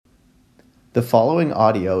The following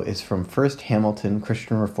audio is from First Hamilton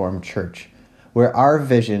Christian Reformed Church, where our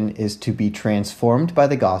vision is to be transformed by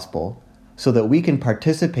the gospel so that we can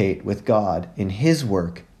participate with God in His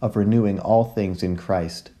work of renewing all things in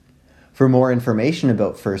Christ. For more information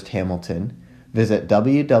about First Hamilton, visit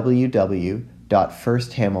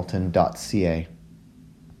www.firsthamilton.ca.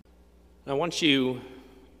 I want you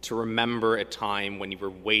to remember a time when you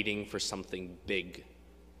were waiting for something big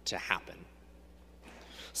to happen.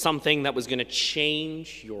 Something that was going to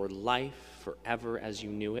change your life forever as you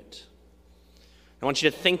knew it. I want you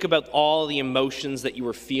to think about all the emotions that you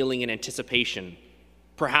were feeling in anticipation.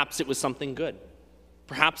 Perhaps it was something good.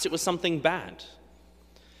 Perhaps it was something bad.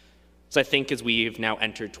 So I think as we've now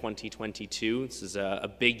entered 2022, this is a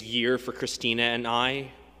big year for Christina and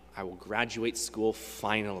I. I will graduate school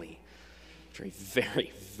finally after a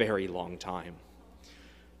very, very long time.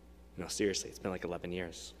 No, seriously, it's been like 11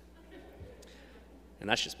 years. And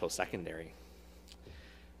that's just post-secondary.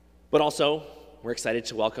 But also, we're excited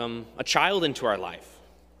to welcome a child into our life.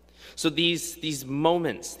 So these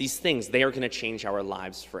moments, these things, they are going to change our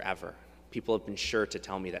lives forever. People have been sure to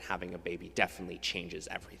tell me that having a baby definitely changes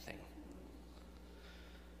everything.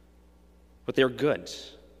 But they're good.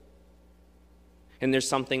 And there's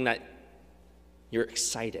something that you're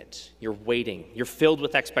excited, you're waiting, you're filled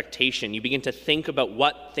with expectation. You begin to think about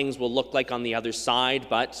what things will look like on the other side,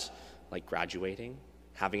 but like graduating,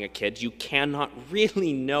 having a kid, you cannot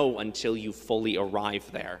really know until you fully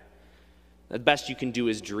arrive there. The best you can do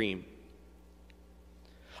is dream.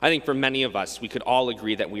 I think for many of us, we could all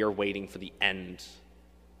agree that we are waiting for the end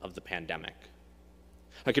of the pandemic.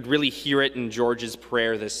 I could really hear it in George's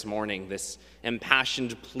prayer this morning, this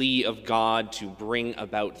impassioned plea of God to bring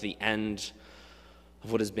about the end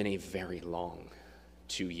of what has been a very long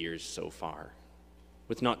 2 years so far,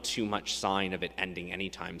 with not too much sign of it ending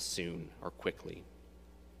anytime soon or quickly.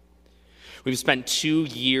 We've spent 2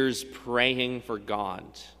 years praying for God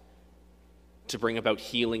to bring about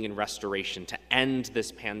healing and restoration, to end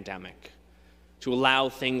this pandemic, to allow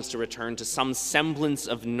things to return to some semblance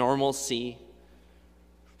of normalcy,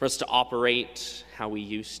 for us to operate how we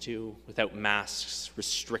used to, without masks,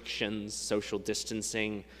 restrictions, social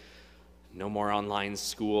distancing, no more online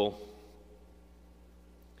school.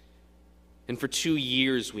 And for 2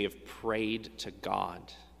 years, we have prayed to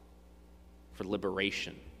God for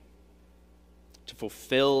liberation, to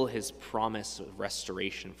fulfill His promise of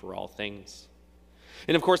restoration for all things.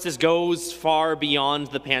 And of course, this goes far beyond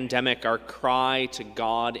the pandemic, our cry to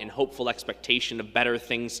God in hopeful expectation of better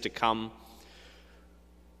things to come.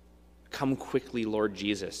 Come quickly, Lord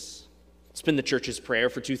Jesus. It's been the church's prayer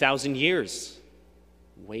for 2,000 years.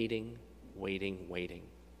 Waiting, waiting, waiting.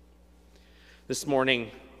 This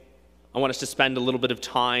morning, I want us to spend a little bit of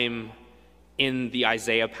time in the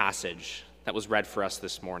Isaiah passage that was read for us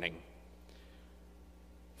this morning.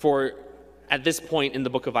 For at this point in the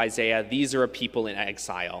book of Isaiah, these are a people in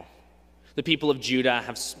exile. The people of Judah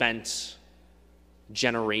have spent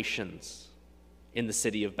generations in the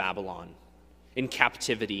city of Babylon, in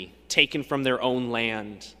captivity, taken from their own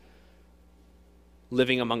land,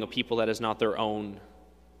 living among a people that is not their own,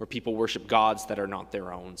 where people worship gods that are not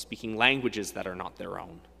their own, speaking languages that are not their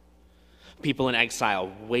own. People in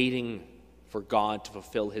exile waiting for God to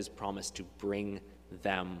fulfill His promise to bring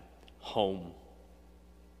them home.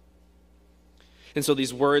 And so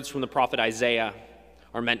these words from the prophet Isaiah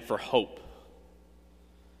are meant for hope,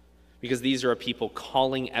 because these are a people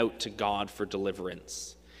calling out to God for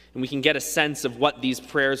deliverance. And we can get a sense of what these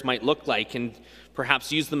prayers might look like and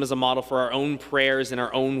perhaps use them as a model for our own prayers and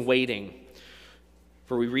our own waiting.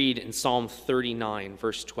 For we read in Psalm 39,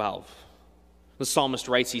 verse 12. The psalmist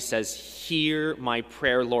writes, he says, "Hear my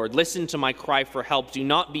prayer, Lord. Listen to my cry for help. Do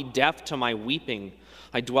not be deaf to my weeping.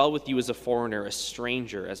 I dwell with you as a foreigner, a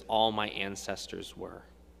stranger, as all my ancestors were."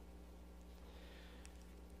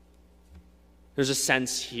 There's a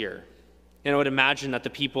sense here. And I would imagine that the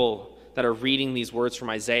people that are reading these words from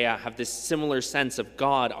Isaiah have this similar sense of,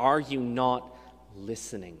 God, are you not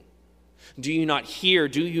listening? Do you not hear?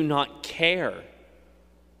 Do you not care?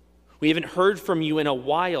 We haven't heard from you in a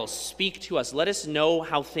while. Speak to us. Let us know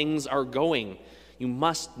how things are going. You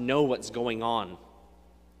must know what's going on.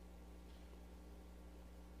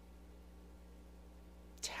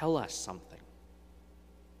 Tell us something.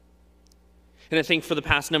 And I think for the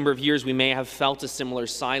past number of years, we may have felt a similar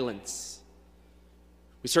silence.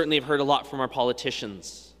 We certainly have heard a lot from our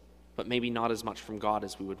politicians, but maybe not as much from God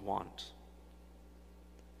as we would want.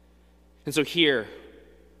 And so here,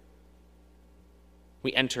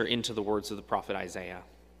 we enter into the words of the prophet Isaiah,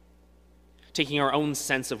 taking our own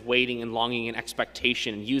sense of waiting and longing and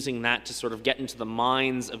expectation and using that to sort of get into the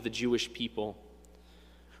minds of the Jewish people.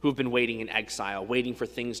 who have been waiting in exile, waiting for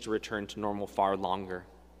things to return to normal far longer.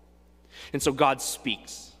 And so God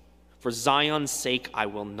speaks. For Zion's sake, I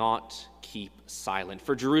will not keep silent.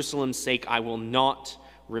 For Jerusalem's sake, I will not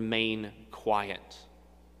remain quiet.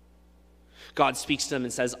 God speaks to them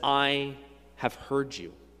and says, I have heard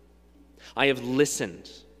you. I have listened.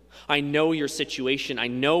 I know your situation. I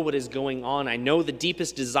know what is going on. I know the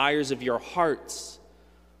deepest desires of your hearts.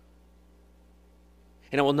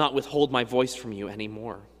 And I will not withhold my voice from you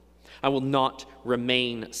anymore. I will not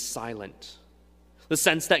remain silent. The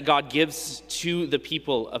sense that God gives to the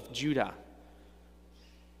people of Judah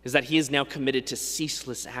is that he is now committed to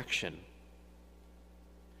ceaseless action.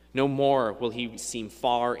 No more will he seem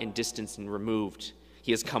far in distance and removed.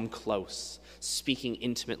 He has come close, speaking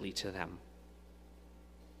intimately to them.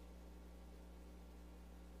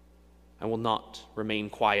 I will not remain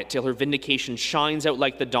quiet till her vindication shines out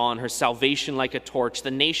like the dawn, her salvation like a torch.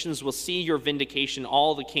 The nations will see your vindication,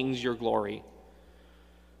 all the kings your glory.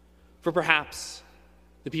 For perhaps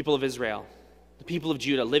the people of Israel, the people of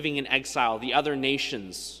Judah living in exile, the other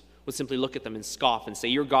nations would simply look at them and scoff and say,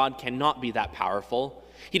 your God cannot be that powerful.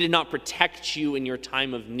 He did not protect you in your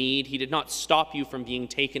time of need. He did not stop you from being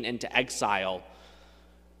taken into exile.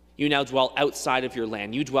 You now dwell outside of your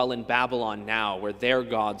land. You dwell in Babylon now, where their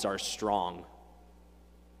gods are strong.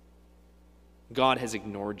 God has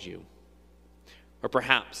ignored you. Or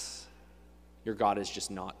perhaps your God is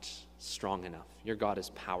just not strong enough. Your God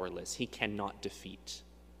is powerless. He cannot defeat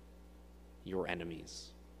your enemies.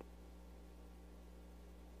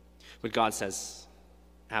 But God says,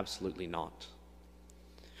 absolutely not.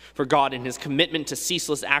 For God, in his commitment to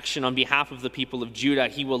ceaseless action on behalf of the people of Judah,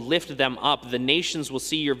 he will lift them up. The nations will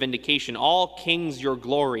see your vindication, all kings your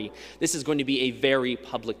glory. This is going to be a very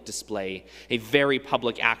public display, a very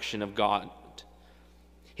public action of God.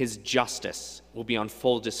 His justice will be on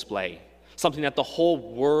full display, something that the whole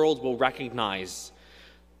world will recognize,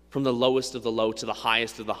 from the lowest of the low to the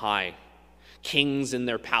highest of the high. Kings in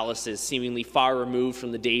their palaces, seemingly far removed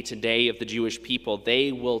from the day-to-day of the Jewish people,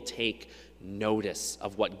 they will take notice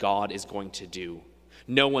of what God is going to do.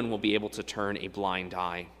 No one will be able to turn a blind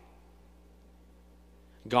eye.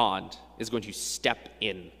 God is going to step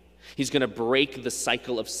in. He's going to break the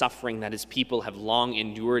cycle of suffering that his people have long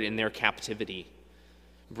endured in their captivity.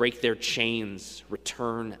 Break their chains,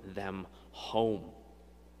 return them home.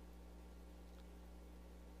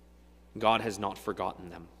 God has not forgotten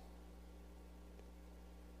them.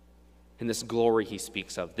 And this glory he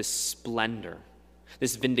speaks of, this splendor,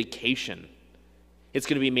 this vindication, it's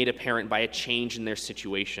going to be made apparent by a change in their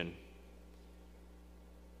situation.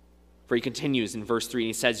 For he continues in verse 3, and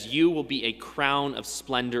he says, you will be a crown of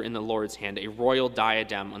splendor in the Lord's hand, a royal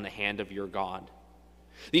diadem on the hand of your God.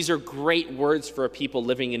 These are great words for a people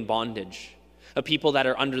living in bondage, a people that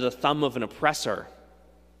are under the thumb of an oppressor.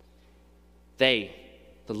 They,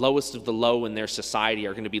 the lowest of the low in their society,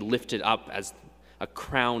 are going to be lifted up as a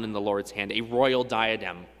crown in the Lord's hand, a royal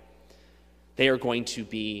diadem. They are going to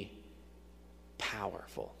be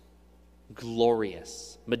powerful,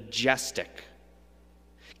 glorious, majestic.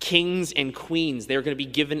 Kings and queens, they're going to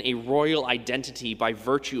be given a royal identity by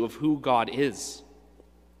virtue of who God is.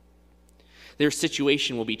 Their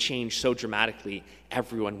situation will be changed so dramatically,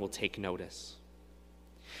 everyone will take notice.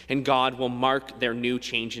 And God will mark their new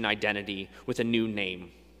change in identity with a new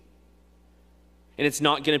name. And it's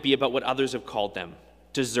not going to be about what others have called them: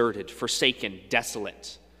 deserted, forsaken,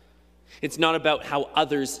 desolate. It's not about how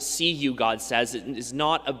others see you, God says. It is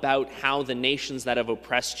not about how the nations that have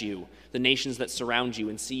oppressed you, the nations that surround you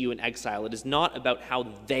and see you in exile, it is not about how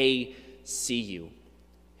they see you.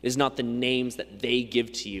 It is not the names that they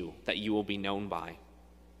give to you that you will be known by.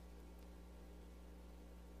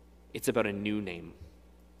 It's about a new name,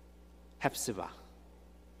 Hephzibah,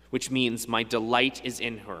 which means my delight is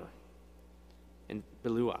in her, and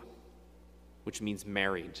Belua, which means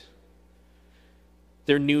married.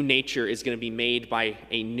 Their new nature is going to be made by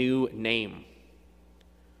a new name.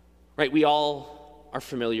 Right? We all are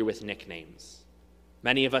familiar with nicknames.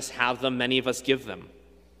 Many of us have them, many of us give them.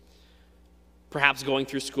 Perhaps going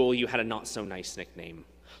through school, you had a not-so-nice nickname,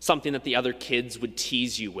 something that the other kids would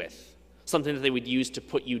tease you with, something that they would use to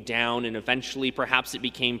put you down, and eventually perhaps it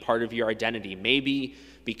became part of your identity. Maybe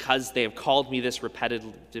because they have called me this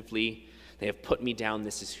repetitively, they have put me down,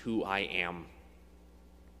 this is who I am.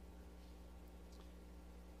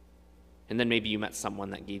 And then maybe you met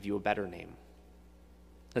someone that gave you a better name,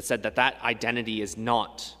 that said that that identity is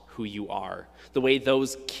not who you are. The way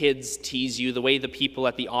those kids tease you, the way the people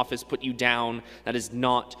at the office put you down, that is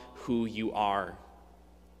not who you are.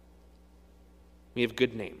 We have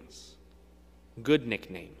good names, good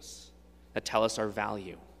nicknames that tell us our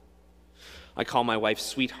value. I call my wife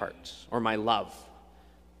sweetheart or my love.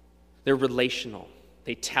 They're relational.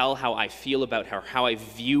 They tell how I feel about her, how I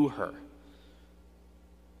view her,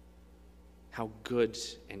 how good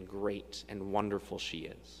and great and wonderful she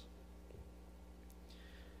is.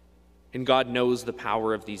 And God knows the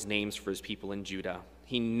power of these names for his people in Judah.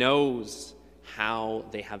 He knows how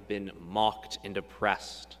they have been mocked and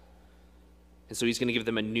oppressed. And so he's going to give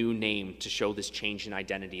them a new name to show this change in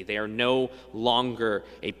identity. They are no longer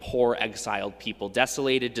a poor, exiled people,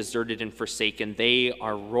 desolated, deserted, and forsaken. They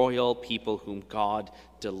are royal people whom God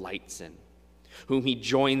delights in, whom he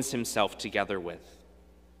joins himself together with.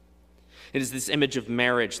 It is this image of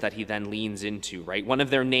marriage that he then leans into, right? One of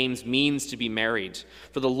their names means to be married.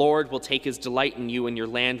 For the Lord will take his delight in you, and your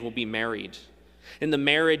land will be married. And the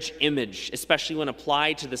marriage image, especially when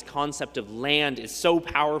applied to this concept of land, is so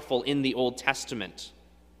powerful in the Old Testament.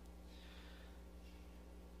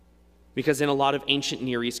 Because in a lot of ancient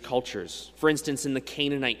Near East cultures, for instance, in the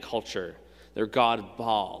Canaanite culture, their god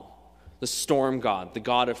Baal, the storm god, the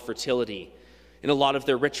god of fertility, in a lot of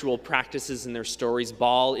their ritual practices and their stories,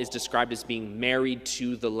 Baal is described as being married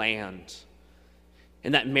to the land.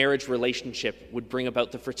 And that marriage relationship would bring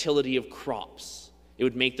about the fertility of crops. It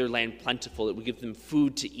would make their land plentiful. It would give them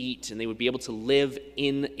food to eat, and they would be able to live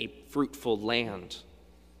in a fruitful land.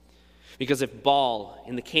 Because if Baal,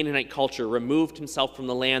 in the Canaanite culture, removed himself from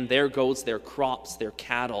the land, there goes their crops, their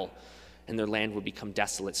cattle, and their land would become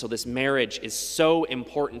desolate. So this marriage is so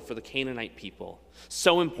important for the Canaanite people,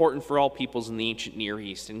 so important for all peoples in the ancient Near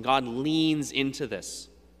East, and God leans into this.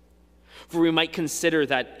 For we might consider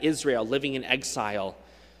that Israel, living in exile,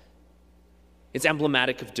 is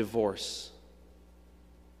emblematic of divorce.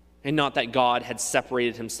 And not that God had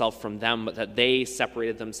separated himself from them, but that they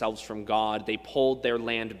separated themselves from God. They pulled their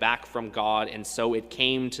land back from God, and so it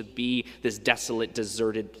came to be this desolate,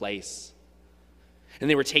 deserted place. And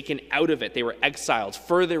they were taken out of it. They were exiled,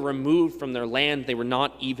 further removed from their land. They were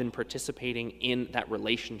not even participating in that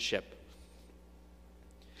relationship.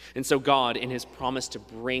 And so God, in his promise to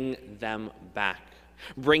bring them back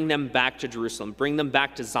to Jerusalem, bring them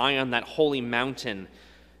back to Zion, that holy mountain,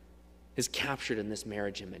 is captured in this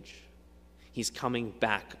marriage image. He's coming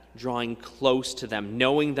back, drawing close to them,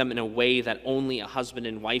 knowing them in a way that only a husband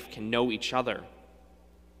and wife can know each other.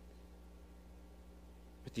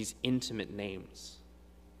 With these intimate names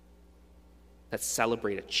that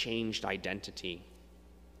celebrate a changed identity.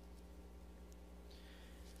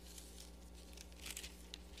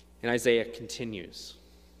 And Isaiah continues.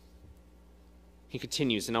 He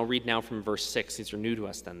continues, and I'll read now from verse 6. These are new to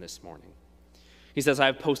us then this morning. He says, I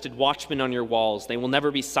have posted watchmen on your walls. They will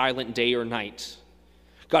never be silent day or night.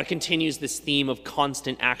 God continues this theme of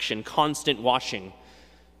constant action, constant watching.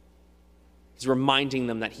 He's reminding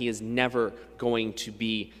them that he is never going to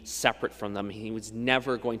be separate from them. He was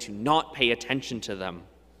never going to not pay attention to them.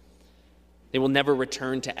 They will never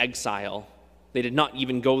return to exile. They did not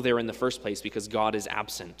even go there in the first place because God is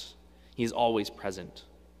absent. He is always present.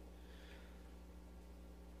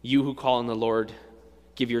 You who call on the Lord,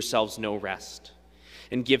 give yourselves no rest.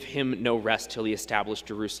 And give him no rest till he establish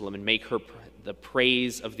Jerusalem and make her the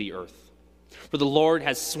praise of the earth. For the Lord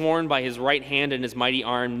has sworn by his right hand and his mighty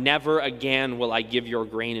arm, never again will I give your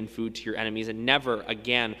grain and food to your enemies, and never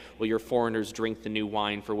again will your foreigners drink the new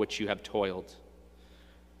wine for which you have toiled.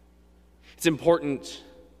 It's important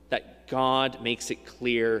that God makes it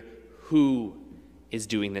clear who is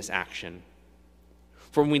doing this action.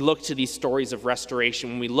 For when we look to these stories of restoration,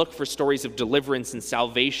 when we look for stories of deliverance and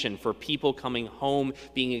salvation, for people coming home,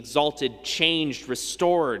 being exalted, changed,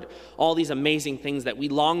 restored, all these amazing things that we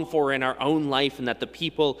long for in our own life and that the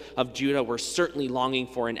people of Judah were certainly longing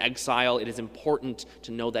for in exile, it is important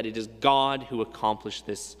to know that it is God who accomplished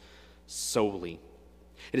this solely.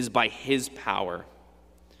 It is by his power,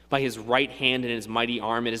 by his right hand and his mighty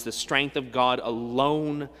arm. It is the strength of God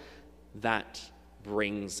alone that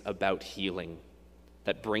brings about healing,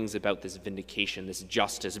 that brings about this vindication, this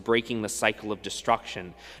justice, breaking the cycle of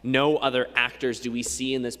destruction. No other actors do we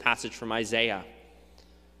see in this passage from Isaiah.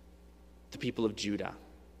 The people of Judah,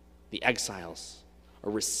 the exiles, are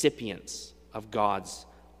recipients of God's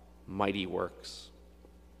mighty works.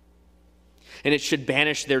 And it should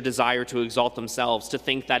banish their desire to exalt themselves, to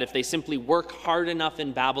think that if they simply work hard enough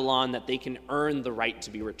in Babylon that they can earn the right to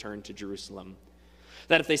be returned to Jerusalem.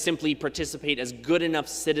 That if they simply participate as good enough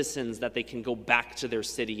citizens that they can go back to their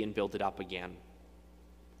city and build it up again.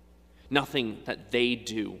 Nothing that they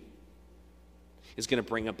do is going to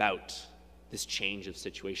bring about this change of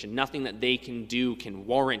situation. Nothing that they can do can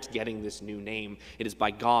warrant getting this new name. It is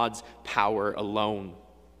by God's power alone.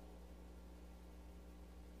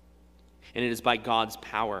 And it is by God's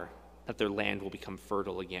power that their land will become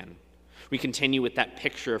fertile again. We continue with that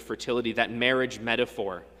picture of fertility, that marriage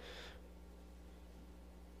metaphor.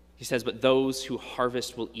 He says, but those who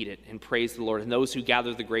harvest will eat it and praise the Lord, and those who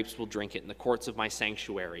gather the grapes will drink it in the courts of my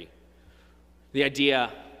sanctuary. The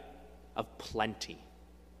idea of plenty,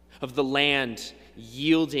 of the land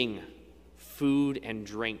yielding food and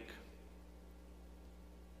drink.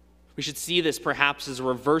 We should see this perhaps as a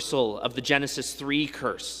reversal of the Genesis 3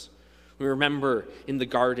 curse. We remember in the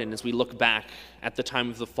garden, as we look back at the time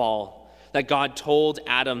of the fall, that God told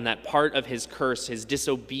Adam that part of his curse, his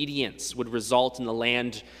disobedience, would result in the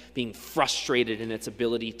land being frustrated in its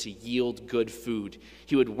ability to yield good food.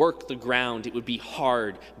 He would work the ground. It would be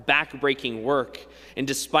hard, back-breaking work. And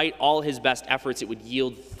despite all his best efforts, it would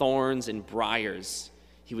yield thorns and briars.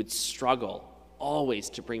 He would struggle always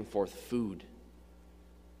to bring forth food.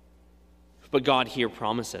 But God here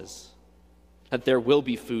promises that there will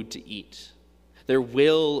be food to eat. There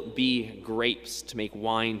will be grapes to make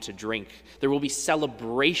wine to drink. There will be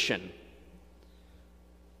celebration.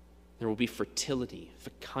 There will be fertility,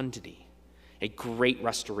 fecundity, a great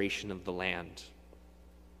restoration of the land.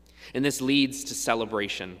 And this leads to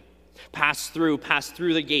celebration. Pass through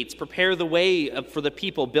the gates, prepare the way for the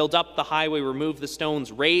people, build up the highway, remove the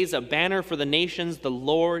stones, raise a banner for the nations. The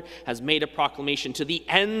Lord has made a proclamation to the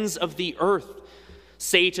ends of the earth.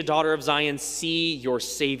 Say to daughter of Zion, see, your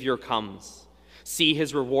Savior comes. See,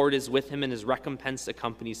 his reward is with him and his recompense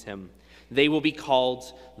accompanies him. They will be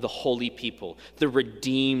called the holy people, the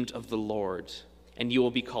redeemed of the Lord, and you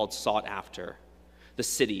will be called sought after, the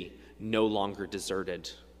city no longer deserted.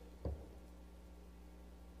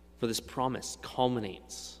 For this promise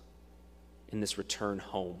culminates in this return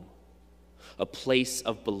home, a place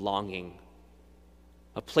of belonging,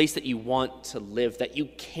 a place that you want to live, that you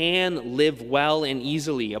can live well and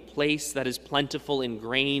easily, a place that is plentiful in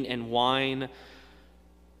grain and wine,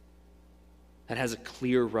 that has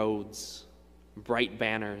clear roads, bright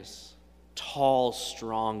banners, tall,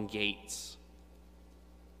 strong gates,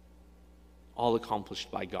 all accomplished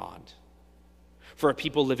by God. For a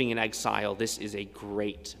people living in exile, this is a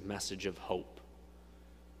great message of hope.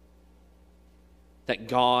 That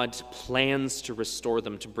God plans to restore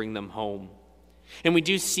them, to bring them home. And we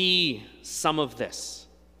do see some of this.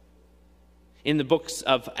 In the books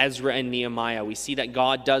of Ezra and Nehemiah, we see that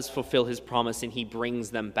God does fulfill his promise and he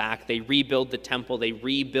brings them back. They rebuild the temple, they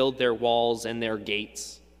rebuild their walls and their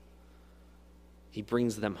gates. He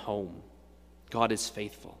brings them home. God is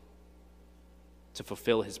faithful to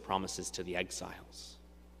fulfill his promises to the exiles.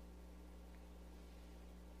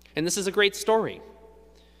 And this is a great story.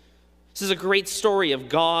 This is a great story of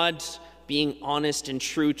God being honest and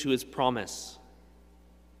true to his promise.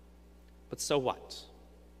 But so what?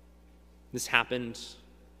 This happened,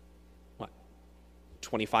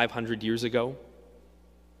 2,500 years ago?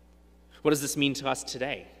 What does this mean to us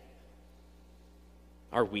today?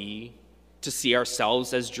 Are we to see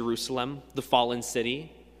ourselves as Jerusalem, the fallen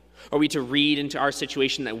city? Are we to read into our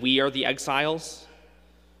situation that we are the exiles?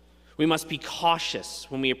 We must be cautious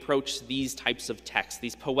when we approach these types of texts,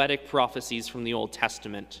 these poetic prophecies from the Old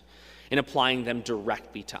Testament, in applying them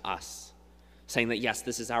directly to us. Saying that, yes,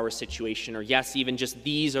 this is our situation, or yes, even just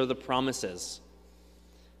these are the promises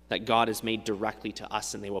that God has made directly to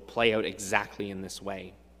us, and they will play out exactly in this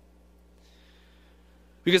way.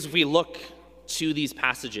 Because if we look to these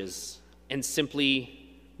passages and simply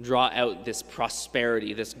draw out this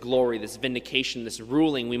prosperity, this glory, this vindication, this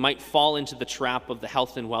ruling, we might fall into the trap of the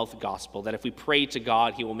health and wealth gospel, that if we pray to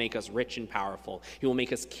God, he will make us rich and powerful. He will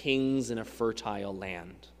make us kings in a fertile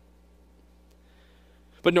land.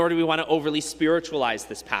 But nor do we want to overly spiritualize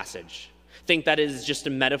this passage. Think that it is just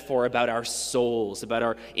a metaphor about our souls, about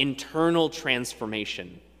our internal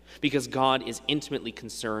transformation, because God is intimately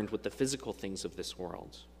concerned with the physical things of this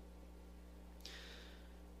world.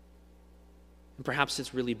 And perhaps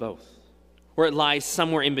it's really both, or it lies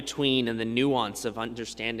somewhere in between in the nuance of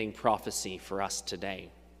understanding prophecy for us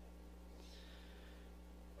today.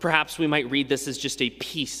 Perhaps we might read this as just a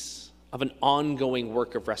piece of an ongoing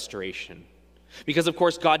work of restoration. Because, of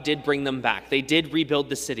course, God did bring them back. They did rebuild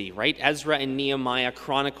the city, right? Ezra and Nehemiah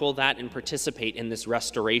chronicle that and participate in this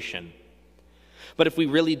restoration. But if we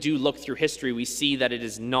really do look through history, we see that it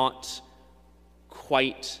is not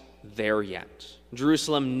quite there yet.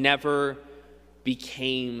 Jerusalem never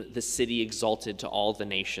became the city exalted to all the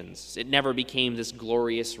nations. It never became this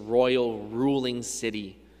glorious, royal, ruling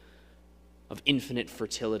city of infinite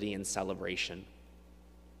fertility and celebration.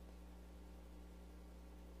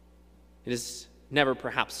 It has never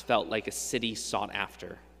perhaps felt like a city sought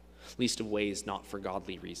after, least of ways not for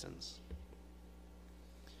godly reasons.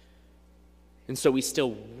 And so we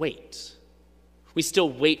still wait. We still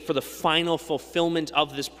wait for the final fulfillment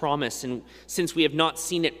of this promise, and since we have not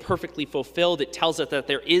seen it perfectly fulfilled, it tells us that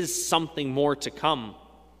there is something more to come.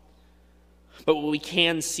 But what we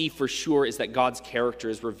can see for sure is that God's character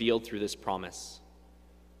is revealed through this promise.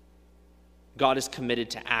 God is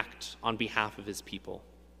committed to act on behalf of his people.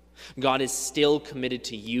 God is still committed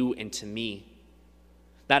to you and to me.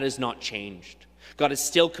 That has not changed. God is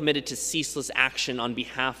still committed to ceaseless action on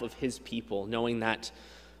behalf of his people, knowing that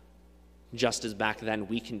just as back then,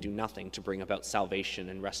 we can do nothing to bring about salvation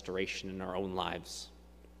and restoration in our own lives.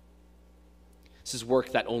 This is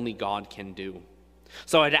work that only God can do.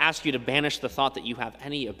 So I'd ask you to banish the thought that you have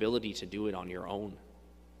any ability to do it on your own.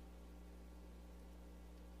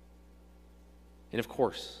 And of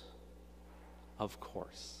course,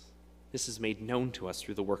 this is made known to us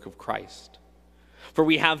through the work of Christ. For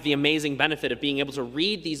we have the amazing benefit of being able to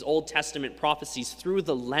read these Old Testament prophecies through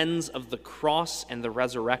the lens of the cross and the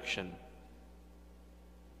resurrection.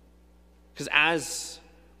 Because as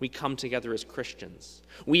we come together as Christians,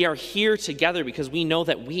 we are here together because we know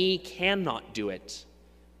that we cannot do it.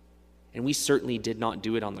 And we certainly did not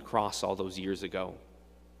do it on the cross all those years ago.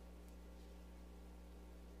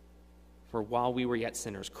 For while we were yet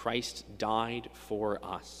sinners, Christ died for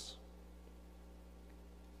us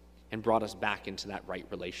and brought us back into that right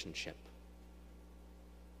relationship.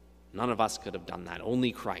 None of us could have done that,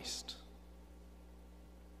 only Christ.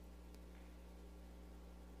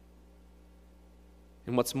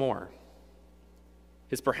 And what's more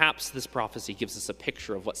is perhaps this prophecy gives us a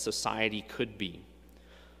picture of what society could be,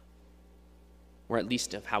 or at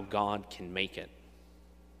least of how God can make it.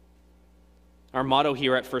 Our motto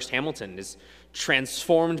here at First Hamilton is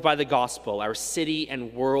transformed by the gospel, our city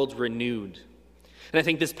and world renewed. And I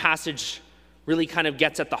think this passage really kind of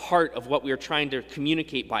gets at the heart of what we are trying to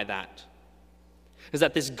communicate by that, is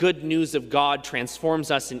that this good news of God transforms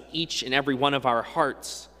us in each and every one of our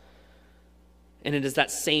hearts. And it is that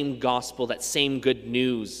same gospel, that same good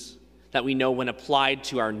news that we know when applied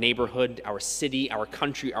to our neighborhood, our city, our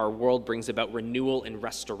country, our world brings about renewal and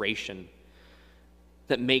restoration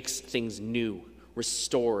that makes things new,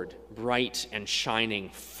 restored, bright and shining,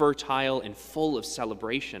 fertile and full of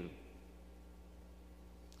celebration.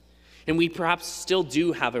 And we perhaps still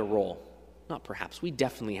do have a role. Not perhaps, we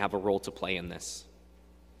definitely have a role to play in this.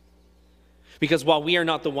 Because while we are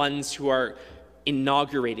not the ones who are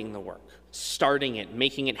inaugurating the work, starting it,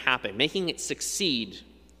 making it happen, making it succeed,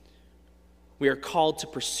 we are called to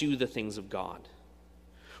pursue the things of God.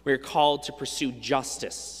 We are called to pursue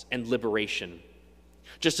justice and liberation.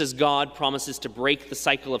 Just as God promises to break the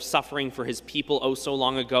cycle of suffering for his people oh so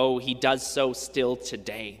long ago, he does so still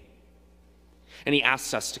today. And he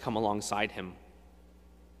asks us to come alongside him.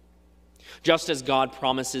 Just as God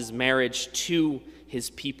promises marriage to his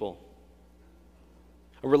people,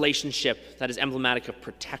 a relationship that is emblematic of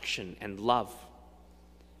protection and love,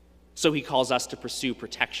 so he calls us to pursue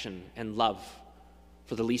protection and love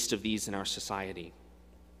for the least of these in our society.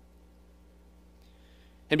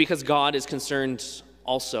 And because God is concerned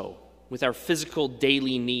also with our physical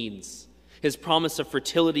daily needs, his promise of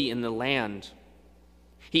fertility in the land,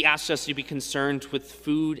 he asks us to be concerned with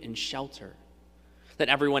food and shelter, that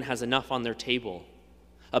everyone has enough on their table,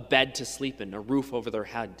 a bed to sleep in, a roof over their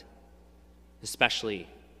head, especially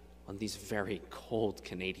on these very cold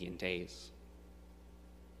Canadian days.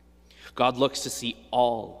 God looks to see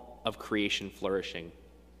all of creation flourishing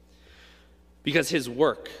because his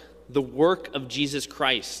work, the work of Jesus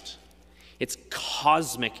Christ, it's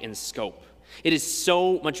cosmic in scope. It is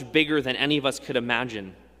so much bigger than any of us could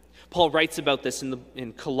imagine. Paul writes about this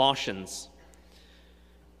in Colossians.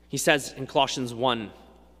 He says in Colossians 1,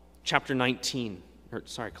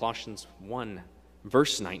 Colossians 1,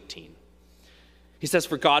 verse 19. He says,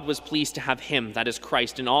 "For God was pleased to have him, that is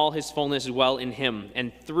Christ, in all his fullness dwell in him,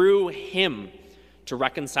 and through him to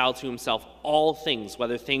reconcile to himself all things,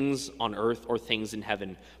 whether things on earth or things in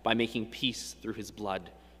heaven, by making peace through his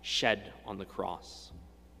blood shed on the cross."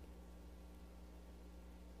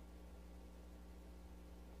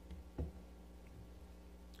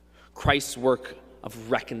 Christ's work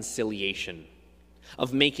of reconciliation,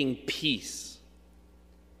 of making peace,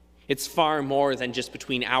 it's far more than just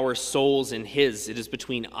between our souls and his. It is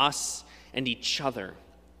between us and each other,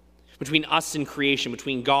 between us and creation,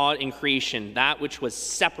 between God and creation. That which was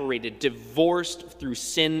separated, divorced through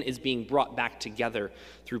sin, is being brought back together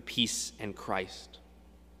through peace and Christ.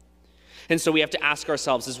 And so we have to ask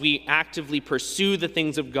ourselves, as we actively pursue the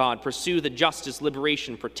things of God, pursue the justice,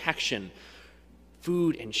 liberation, protection,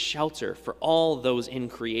 food and shelter for all those in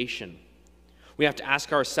creation, we have to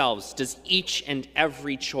ask ourselves, does each and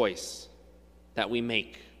every choice that we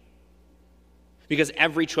make, Because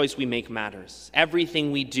every choice we make matters.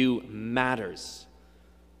 Everything we do matters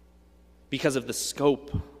because of the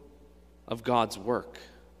scope of God's work.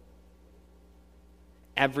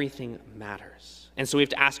 Everything matters. And so we have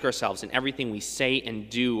to ask ourselves, in everything we say and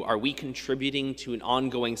do, are we contributing to an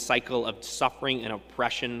ongoing cycle of suffering and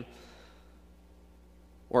oppression?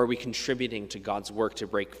 Or are we contributing to God's work to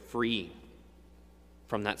break free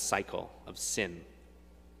from that cycle of sin?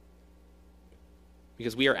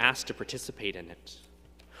 Because we are asked to participate in it.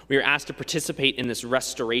 We are asked to participate in this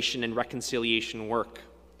restoration and reconciliation work.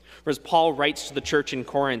 For as Paul writes to the church in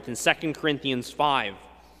Corinth in 2 Corinthians 5,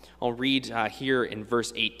 I'll read here in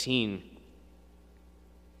verse 18.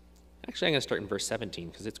 Actually, I'm going to start in verse 17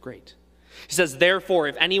 because it's great. He says, "Therefore,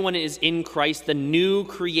 if anyone is in Christ, the new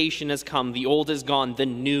creation has come. The old is gone. The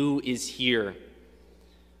new is here.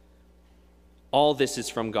 All this is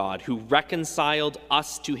from God, who reconciled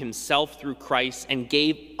us to himself through Christ and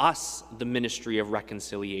gave us the ministry of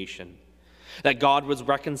reconciliation. That God was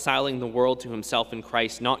reconciling the world to himself in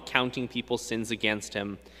Christ, not counting people's sins against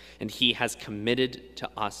him, and he has committed to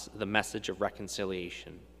us the message of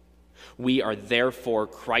reconciliation. We are therefore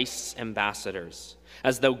Christ's ambassadors,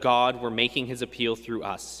 as though God were making his appeal through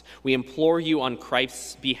us. We implore you on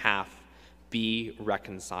Christ's behalf, be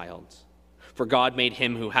reconciled. For God made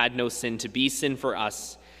him who had no sin to be sin for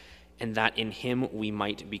us, and that in him we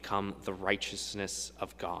might become the righteousness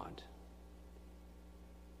of God."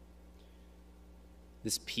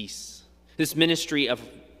 This peace, this ministry of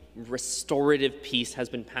restorative peace has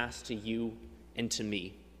been passed to you and to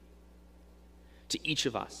me, to each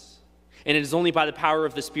of us. And it is only by the power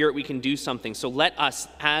of the Spirit we can do something. So let us,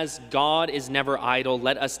 as God is never idle,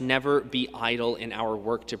 let us never be idle in our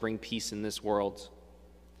work to bring peace in this world.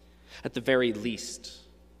 At the very least,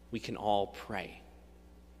 we can all pray.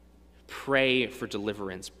 Pray for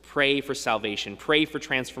deliverance. Pray for salvation. Pray for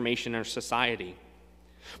transformation in our society.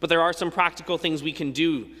 But there are some practical things we can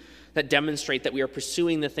do that demonstrate that we are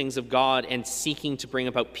pursuing the things of God and seeking to bring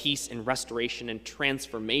about peace and restoration and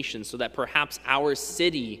transformation so that perhaps our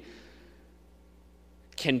city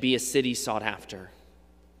can be a city sought after,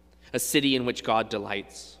 a city in which God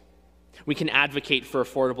delights. We can advocate for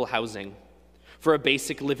affordable housing, for a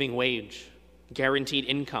basic living wage, guaranteed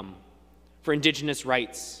income, for indigenous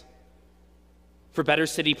rights, for better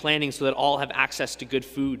city planning so that all have access to good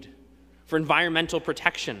food, for environmental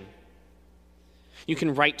protection. You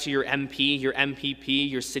can write to your MP, your MPP,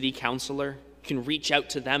 your city councilor. You can reach out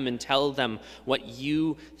to them and tell them what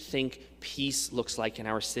you think peace looks like in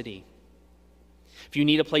our city. If you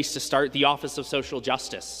need a place to start, the Office of Social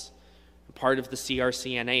Justice, part of the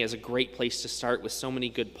CRCNA, is a great place to start with so many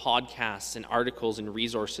good podcasts and articles and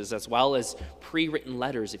resources, as well as pre-written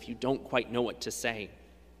letters if you don't quite know what to say.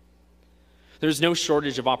 There's no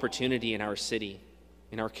shortage of opportunity in our city,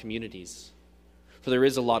 in our communities, for there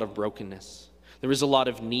is a lot of brokenness. There is a lot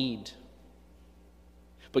of need.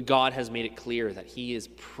 But God has made it clear that he is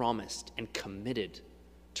promised and committed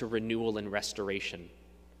to renewal and restoration,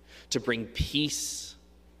 to bring peace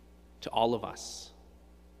to all of us,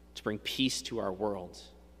 to bring peace to our world.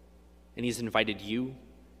 And he's invited you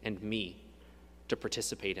and me to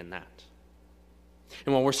participate in that.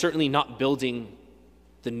 And while we're certainly not building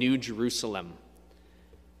the new Jerusalem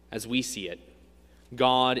as we see it,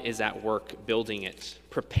 God is at work building it,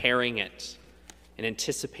 preparing it, and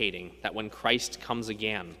anticipating that when Christ comes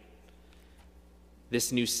again,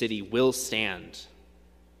 this new city will stand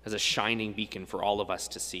as a shining beacon for all of us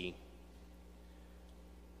to see.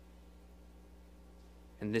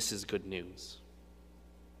 And this is good news.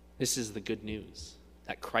 This is the good news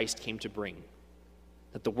that Christ came to bring,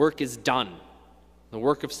 that the work is done. The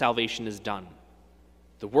work of salvation is done.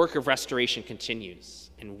 The work of restoration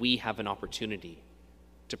continues, and we have an opportunity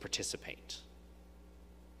to participate.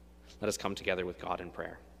 Let us come together with God in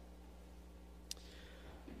prayer.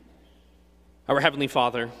 Our Heavenly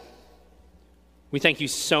Father, we thank you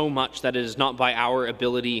so much that it is not by our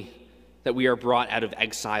ability that we are brought out of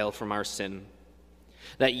exile from our sin,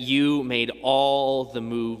 that you made all the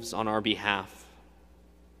moves on our behalf,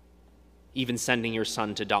 even sending your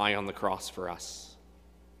Son to die on the cross for us.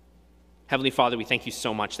 Heavenly Father, we thank you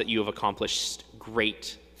so much that you have accomplished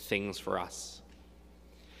great things for us.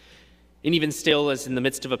 And even still, as in the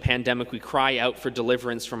midst of a pandemic, we cry out for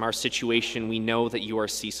deliverance from our situation, we know that you are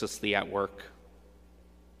ceaselessly at work.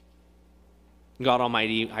 God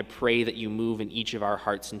Almighty, I pray that you move in each of our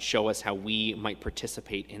hearts and show us how we might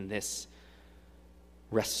participate in this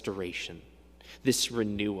restoration, this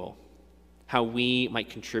renewal, how we might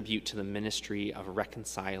contribute to the ministry of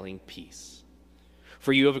reconciling peace.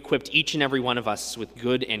 For you have equipped each and every one of us with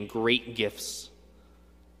good and great gifts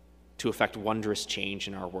to effect wondrous change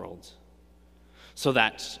in our world. so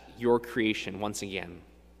that your creation, once again,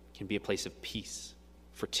 can be a place of peace,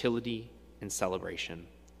 fertility, and celebration.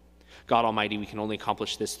 God Almighty, we can only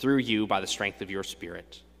accomplish this through you by the strength of your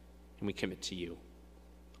Spirit, and we commit to you.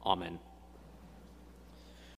 Amen.